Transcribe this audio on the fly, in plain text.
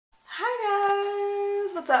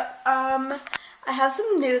what's up? I have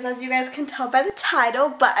some news, as you guys can tell by the title,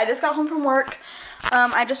 but I just got home from work.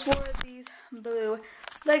 I just wore these blue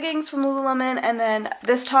leggings from Lululemon, and then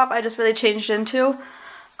this top I just really changed into.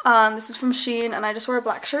 This is from Shein, and I just wore a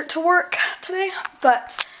black shirt to work today,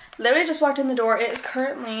 but literally just walked in the door. It is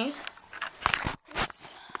currently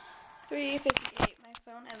 3:58. My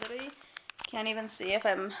phone, I literally can't even see if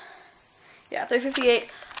I'm, yeah, 3:58.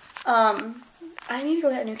 I need to go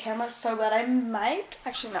get a new camera so bad. I might,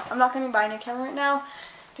 actually no, I'm not going to buy a new camera right now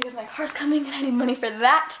because my car's coming and I need money for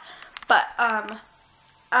that. But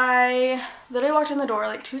I literally walked in the door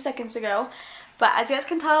like 2 seconds ago. But as you guys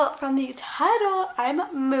can tell from the title, I'm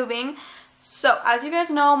moving. So as you guys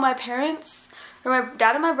know, my parents, or my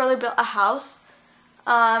dad and my brother built a house,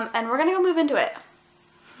 and we're going to go move into it.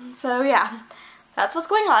 So yeah, that's what's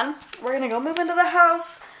going on. We're going to go move into the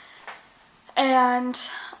house, and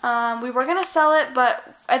we were going to sell it,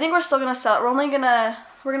 but I think we're still going to sell it. We're going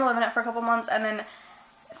to live in it for a couple months and then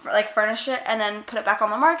like furnish it and then put it back on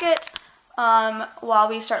the market while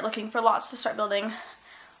we start looking for lots to start building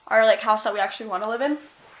our like house that we actually want to live in.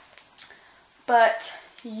 But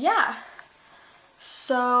yeah,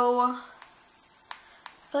 so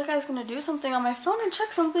I feel like I was going to do something on my phone and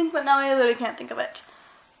check something, but now I literally can't think of it.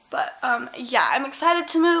 But yeah, I'm excited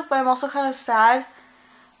to move, but I'm also kind of sad.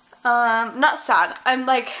 Not sad. I'm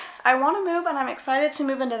like, I want to move and I'm excited to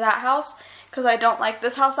move into that house because I don't like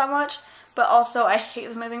this house that much, but also I hate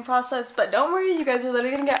the moving process. But don't worry, you guys are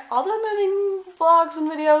literally going to get all the moving vlogs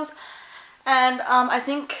and videos. And I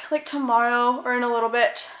think like tomorrow or in a little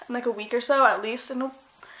bit, in like a week or so at least,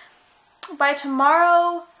 by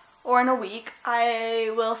tomorrow or in a week,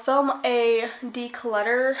 I will film a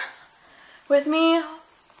declutter with me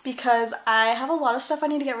because I have a lot of stuff I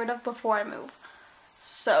need to get rid of before I move.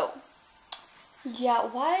 So yeah,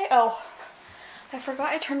 why? Oh, I forgot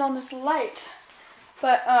I turned on this light.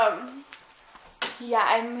 But yeah,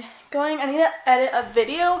 I need to edit a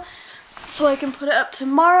video so I can put it up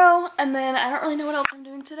tomorrow, and then I don't really know what else I'm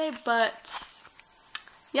doing today, but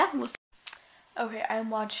yeah, we'll see. Okay,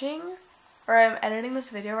 I'm editing this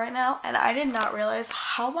video right now, and I did not realize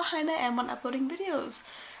how behind I am on uploading videos.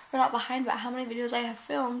 Or not behind, but how many videos I have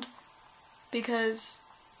filmed, because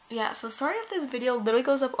yeah, so sorry if this video literally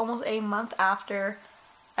goes up almost a month after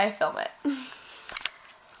I film it.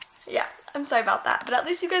 Yeah, I'm sorry about that, but at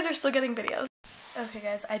least you guys are still getting videos. Okay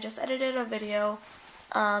guys, I just edited a video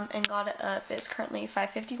and got it up. It's currently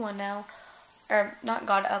 5:51 now. Or not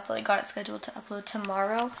got it up, but like got it scheduled to upload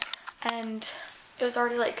tomorrow. And it was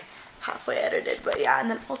already like halfway edited, but yeah,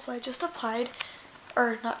 and then also I just applied,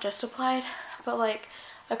 or not just applied, but like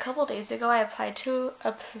a couple days ago I applied to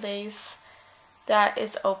a place that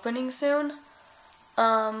is opening soon,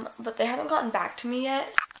 but they haven't gotten back to me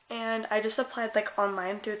yet, and I just applied like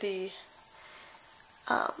online through the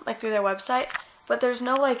through their website, but there's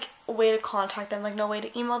no like way to contact them, like no way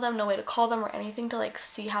to email them, no way to call them or anything to like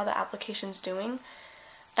see how the application's doing.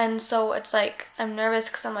 And so it's like I'm nervous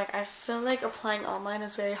because I'm like, I feel like applying online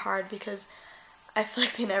is very hard because I feel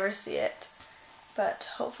like they never see it, but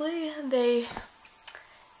hopefully they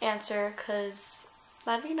answer because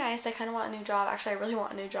that'd be nice. I kind of want a new job. Actually, I really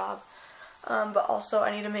want a new job. But also I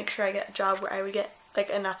need to make sure I get a job where I would get like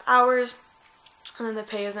enough hours, and then the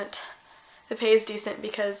pay is decent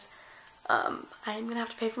because I'm gonna have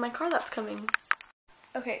to pay for my car that's coming.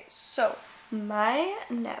 Okay, so my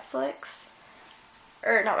Netflix,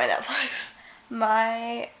 or not my Netflix,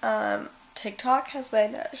 my TikTok has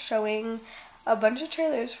been showing a bunch of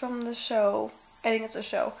trailers from the show. I think it's a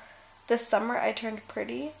show. This Summer I Turned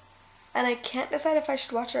Pretty. And I can't decide if I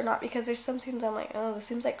should watch it or not because there's some scenes I'm like, oh, this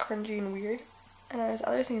seems like cringy and weird. And then there's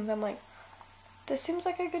other scenes I'm like, this seems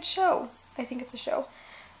like a good show. I think it's a show.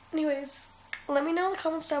 Anyways, let me know in the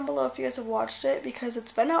comments down below if you guys have watched it because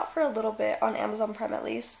it's been out for a little bit on Amazon Prime at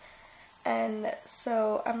least. And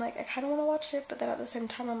so I'm like, I kind of want to watch it, but then at the same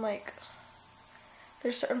time I'm like,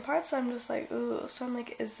 there's certain parts that I'm just like, ooh. So I'm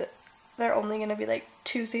like, is there only going to be like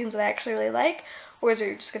 2 scenes that I actually really like? Or is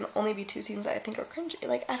there just going to only be 2 scenes that I think are cringy?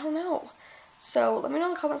 Like, I don't know. So, let me know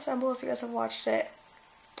in the comments down below if you guys have watched it.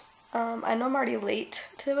 I know I'm already late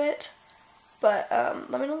to it. But,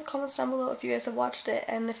 let me know in the comments down below if you guys have watched it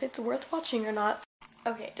and if it's worth watching or not.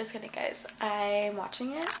 Okay, just kidding guys. I'm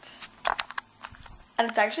watching it. And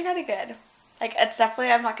it's actually kind of good. Like, it's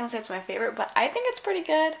definitely, I'm not going to say it's my favorite, but I think it's pretty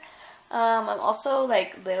good. I'm also,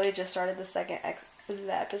 like, literally just started the second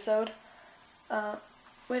episode.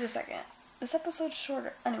 Wait a second. This episode's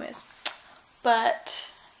shorter. Anyways.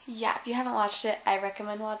 But, yeah, if you haven't watched it, I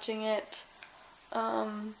recommend watching it.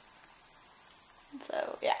 So,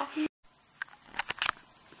 yeah.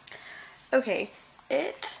 Okay,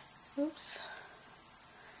 oops.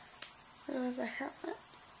 What was I here?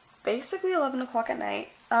 Basically 11 o'clock at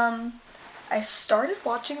night. I started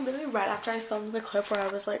watching literally right after I filmed the clip where I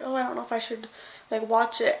was like, oh, I don't know if I should like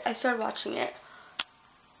watch it. I started watching it.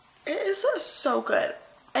 It is so good.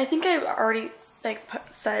 I think I already like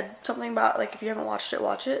said something about like if you haven't watched it,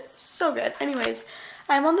 watch it. So good. Anyways,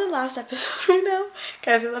 I'm on the last episode right now.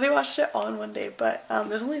 Guys, I literally watched it all in one day, but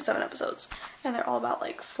there's only 7 episodes and they're all about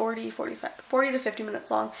like 40 to 50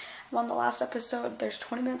 minutes long. I'm on the last episode. There's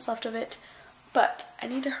 20 minutes left of it, but I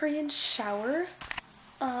need to hurry and shower.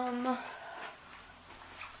 Let's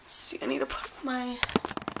see, I need to put my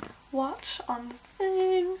watch on the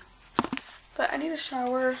thing, but I need a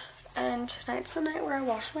shower, and tonight's the night where I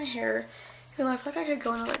wash my hair. Even though I feel like I could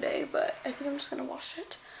go another day, but I think I'm just gonna wash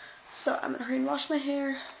it. So I'm gonna hurry and wash my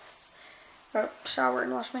hair, or shower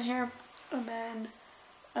and wash my hair, and then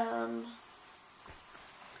I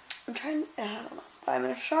don't know, but I'm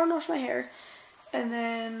gonna shower and wash my hair, and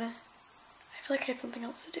then I feel like I had something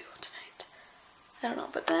else to do tonight. I don't know,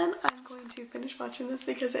 but then I'm going to finish watching this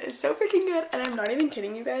because it is so freaking good, and I'm not even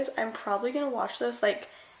kidding you guys. I'm probably gonna watch this like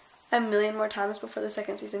a million more times before the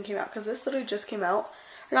second season came out, because this literally just came out,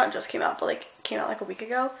 or not just came out, but like came out like a week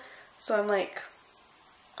ago. So I'm like,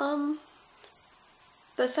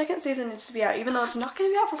 the second season needs to be out, even though it's not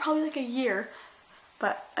gonna be out for probably like a year.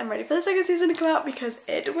 But I'm ready for the second season to come out because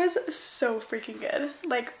it was so freaking good.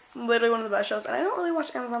 Like literally one of the best shows, and I don't really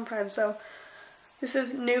watch Amazon Prime, so this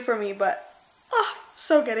is new for me, but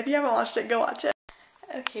so good. If you haven't watched it, go watch it.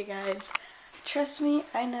 Okay guys, trust me,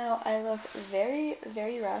 I know I look very,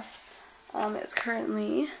 very rough. It's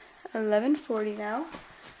currently 11:40 now.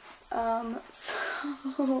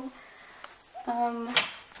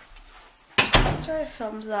 After I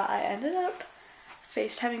filmed that, I ended up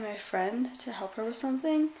FaceTiming my friend to help her with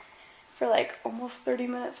something for like almost 30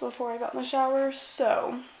 minutes before I got in the shower,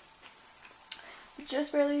 so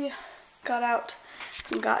just barely got out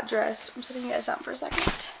and got dressed. I'm setting you guys down for a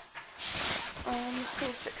second. Let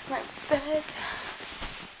me fix my bed.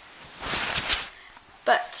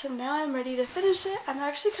 But now I'm ready to finish it. I'm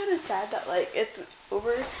actually kind of sad that like it's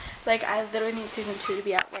over. Like I literally need season 2 to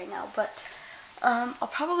be out right now, but I'll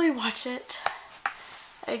probably watch it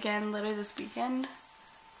again literally this weekend.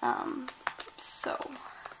 So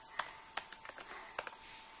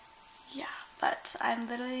yeah, but I'm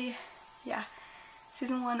literally, yeah,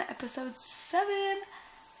 season 1 episode 7,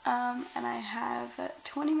 and I have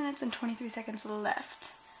 20 minutes and 23 seconds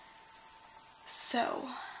left. So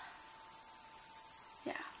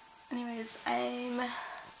yeah, anyways, I'm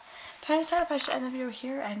trying to decide if I should end the video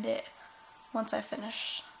here or end it once I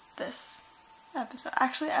finish this episode.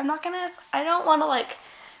 Actually, I don't want to like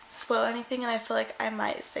spoil anything, and I feel like I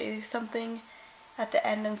might say something at the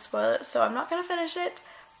end and spoil it, so I'm not gonna finish it.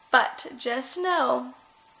 But just know,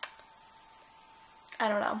 I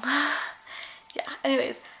don't know. Yeah,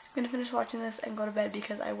 anyways, I'm gonna finish watching this and go to bed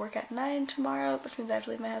because I work at 9 tomorrow, which means I have to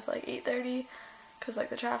leave my house at like 8:30 because like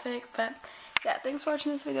the traffic. But yeah, thanks for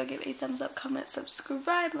watching this video. Give it a thumbs up, comment,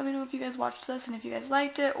 subscribe. Let me know if you guys watched this and if you guys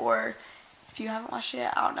liked it, or if you haven't watched it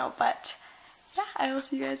yet, I don't know. But yeah, I will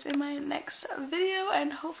see you guys in my next video,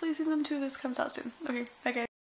 and hopefully season 2 of this comes out soon. Okay, bye guys.